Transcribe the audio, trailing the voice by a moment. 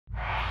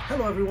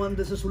Hello everyone,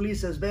 this is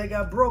Ulises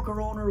Vega, broker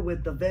owner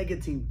with the Vega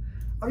team.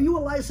 Are you a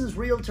licensed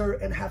realtor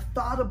and have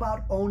thought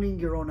about owning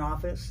your own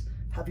office?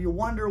 Have you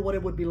wondered what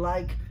it would be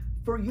like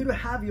for you to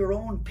have your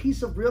own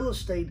piece of real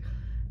estate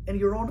and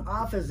your own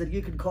office that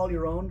you can call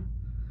your own?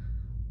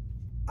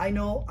 I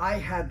know I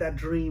had that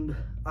dream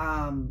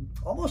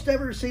almost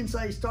ever since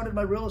I started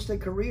my real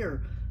estate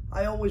career.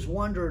 I always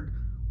wondered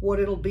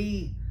what it'll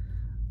be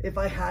if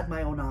I had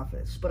my own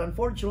office. But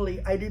unfortunately,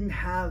 I didn't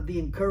have the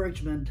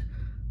encouragement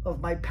of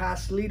my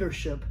past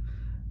leadership,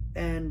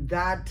 and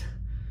that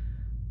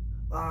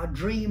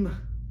dream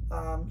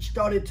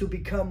started to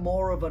become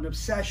more of an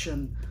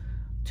obsession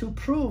to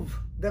prove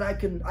that I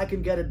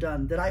can get it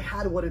done, that I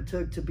had what it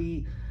took to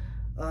be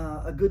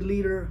a good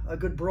leader, a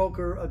good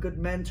broker, a good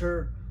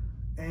mentor,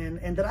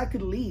 and that I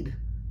could lead,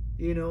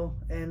 you know.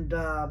 And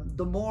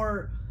the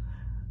more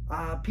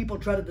people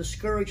try to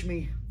discourage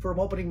me from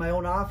opening my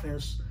own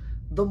office,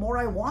 the more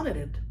I wanted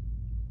it.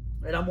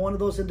 And I'm one of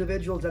those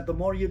individuals that the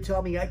more you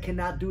tell me I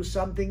cannot do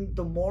something,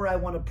 the more I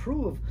want to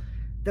prove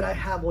that I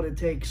have what it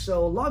takes.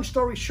 So long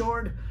story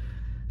short,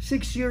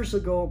 6 years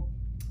ago,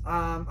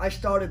 I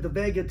started the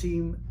Vega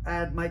team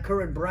at my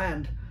current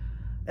brand,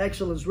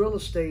 Excellence Real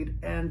Estate,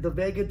 and the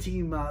Vega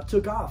team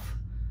took off.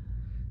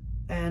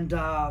 And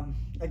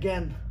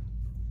again,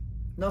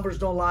 numbers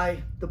don't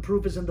lie. The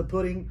proof is in the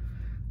pudding.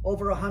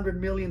 Over $100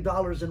 million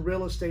in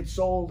real estate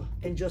sold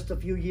in just a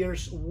few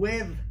years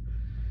with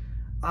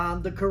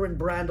the current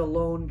brand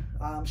alone.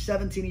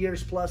 17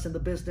 years plus in the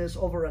business,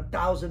 over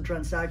 1,000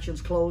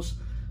 transactions closed.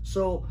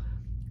 So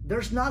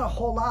there's not a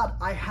whole lot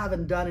I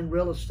haven't done in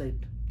real estate.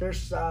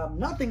 There's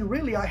nothing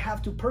really I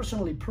have to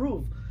personally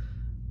prove.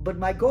 But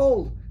my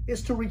goal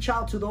is to reach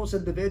out to those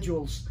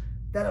individuals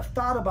that have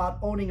thought about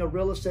owning a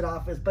real estate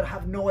office but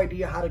have no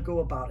idea how to go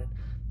about it.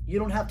 You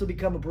don't have to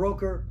become a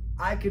broker.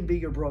 I can be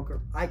your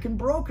broker. I can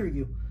broker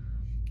you.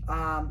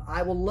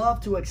 I will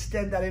love to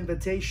extend that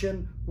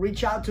invitation.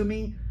 Reach out to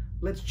me.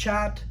 Let's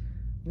chat,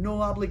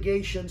 no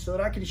obligation, so that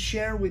I can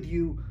share with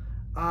you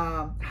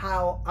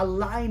how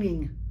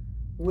aligning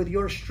with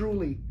yours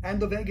truly and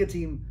the Vega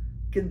team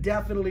can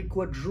definitely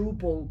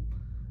quadruple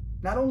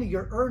not only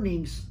your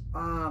earnings,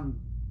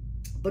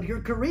 but your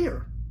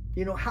career.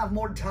 You know, have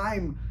more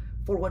time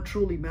for what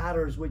truly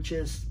matters, which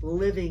is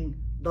living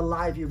the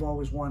life you've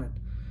always wanted.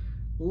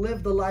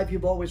 Live the life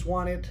you've always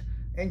wanted.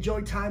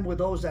 Enjoy time with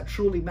those that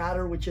truly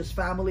matter, which is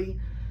family.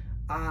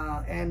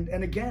 And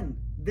again,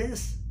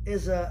 this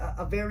is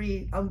a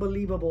very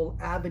unbelievable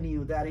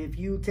avenue that if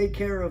you take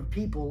care of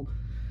people,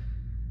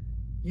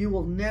 you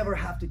will never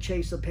have to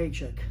chase a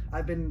paycheck.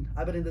 I've been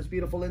in this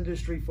beautiful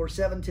industry for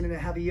 17 and a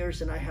half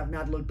years, and I have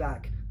not looked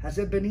back. Has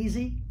it been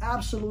easy?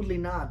 Absolutely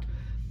not.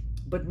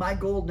 But my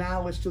goal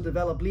now is to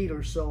develop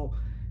leaders. So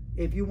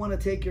if you want to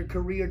take your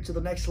career to the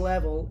next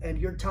level and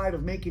you're tired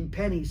of making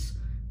pennies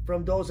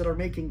from those that are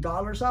making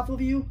dollars off of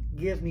you,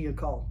 give me a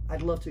call.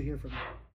 I'd love to hear from you.